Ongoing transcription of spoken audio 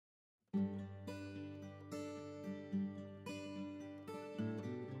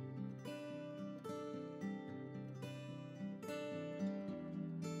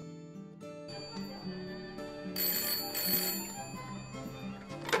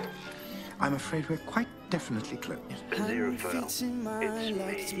I'm afraid we're quite definitely close. Aziraphale,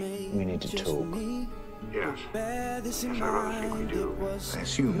 it's me. We need to talk. Yes. Yes, I rather think we do. I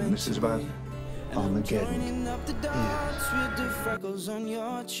assume this is about Armageddon. With the freckles on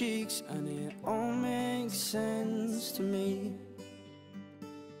your cheeks, and it all makes sense to me.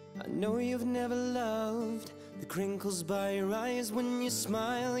 I know you've never loved the crinkles by your eyes when you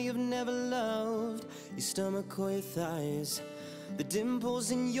smile. You've never loved your stomach or your thighs, the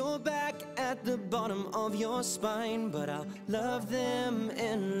dimples in your back at the bottom of your spine, but I'll love them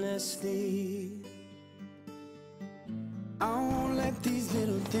endlessly. I won't let these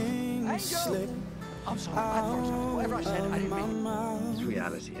little things slip. I'm sorry, whatever I said, I didn't mean. It's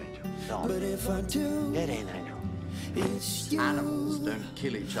reality, Angel. But if I do, Get in, Angel. it's you. Animals don't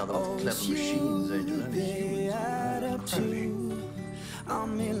kill each other with clever machines, Angel. Only humans. Crowley.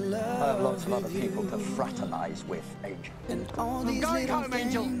 I'm in love. I have lots of other people to fraternize with, Angel. And all I'm these going little home,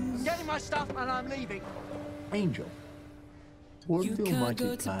 Angel. things. I'm getting my stuff and I'm leaving. Angel, what You have your can't mighty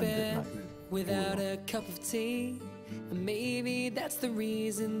go to planned bed at night? without a cup of tea, and maybe that's the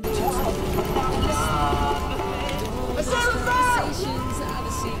reason that conversations are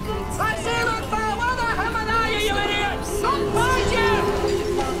the secrets. Aziraphale, where the hell are you, you idiots? I'll find you!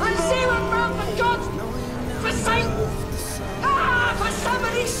 Aziraphale, for God's sake! For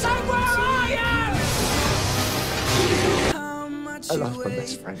somebody's sake, where are you? How much I you lost my weigh,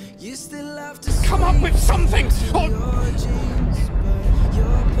 best friend. you still have to Come up with something,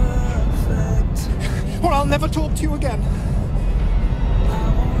 or I'll never talk to you again.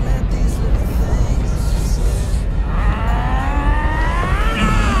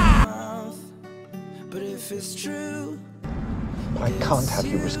 But if it's true, But I can't have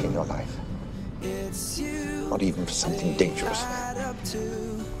you risking your life. it's you. Not even for something dangerous. Add up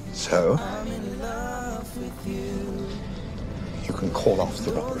to, So, I'm in love with you. you can call off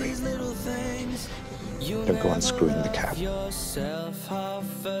the robbery. These little things. You Don't go unscrewing the cap. yourself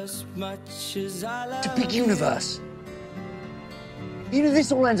half as much as I love It's a big universe. Even if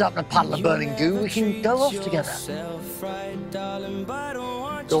this all ends up in a puddle of burning goo, we can go off together.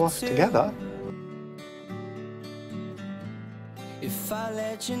 Go off together? If I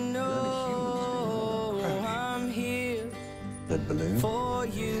let you know I'm here The balloon. for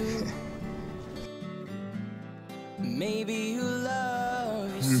you, maybe you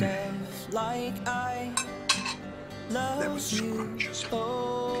love yourself like I love you. scrumptious.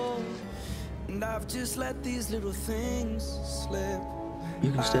 Oh, and I've just let these little things slip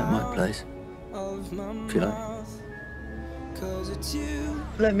You can stay at my place. of my If you like. mouth. 'Cause it's you,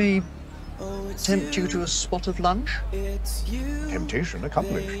 Let me oh it's tempt you to a spot of lunch. it's you. Temptation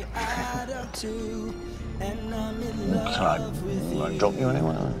accomplished. They add up to, and I'm in Can love with I you. drop you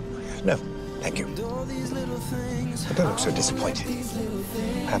anywhere? No, thank you. All these little things. But don't look so disappointed. These little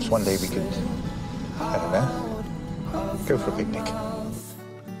things. Perhaps one day we could, I don't know, go for a picnic.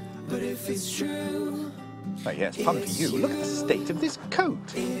 But if it's true, Oh, yes, fun for you. Look at the state of this coat.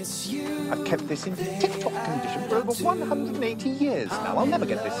 it's you. I've kept this in tip-top condition for over 180 years now. I'll never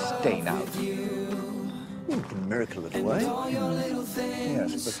get this stain out. You can miracle it away. All your little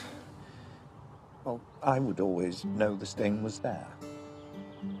things. Yes, but... Well, I would always know the stain was there.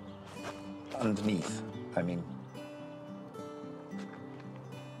 Underneath, I mean.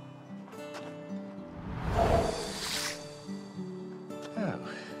 Oh.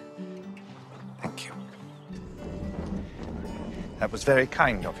 Thank you. That was very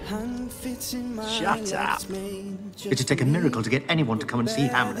kind of you. Hand fits in my Shut up. left main. It'd take a miracle to get anyone to come and see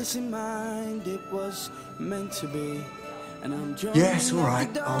Bear Hamlet. this in mind, it was meant to be. And I'm Yes, all right.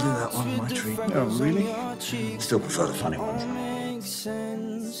 I'll do that one on my treat. Oh, really? Still prefer the funny ones. Makes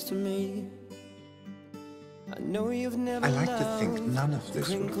sense to me. I know you've never I like to think loved none of this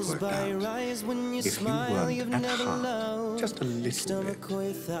would have crinkles worked by your out eyes when you if you smile. You've weren't at never heart loved just a little bit stomach or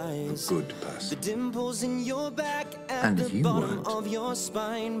your a thighs. good The person. dimples in your back at And the if you bottom weren't, of your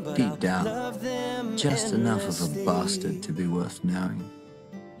spine, but deep I'll down, love them Just enough of a endlessly. bastard to be worth knowing.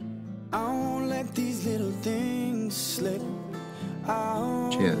 I won't let these little things slip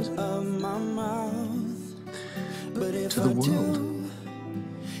out Cheers. of my mouth. But if To the I world. do,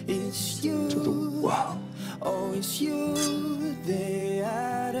 it's you. To the world. Oh, it's you. They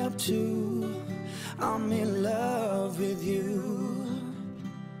add up to. I'm in love with you.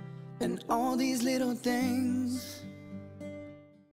 And all these little things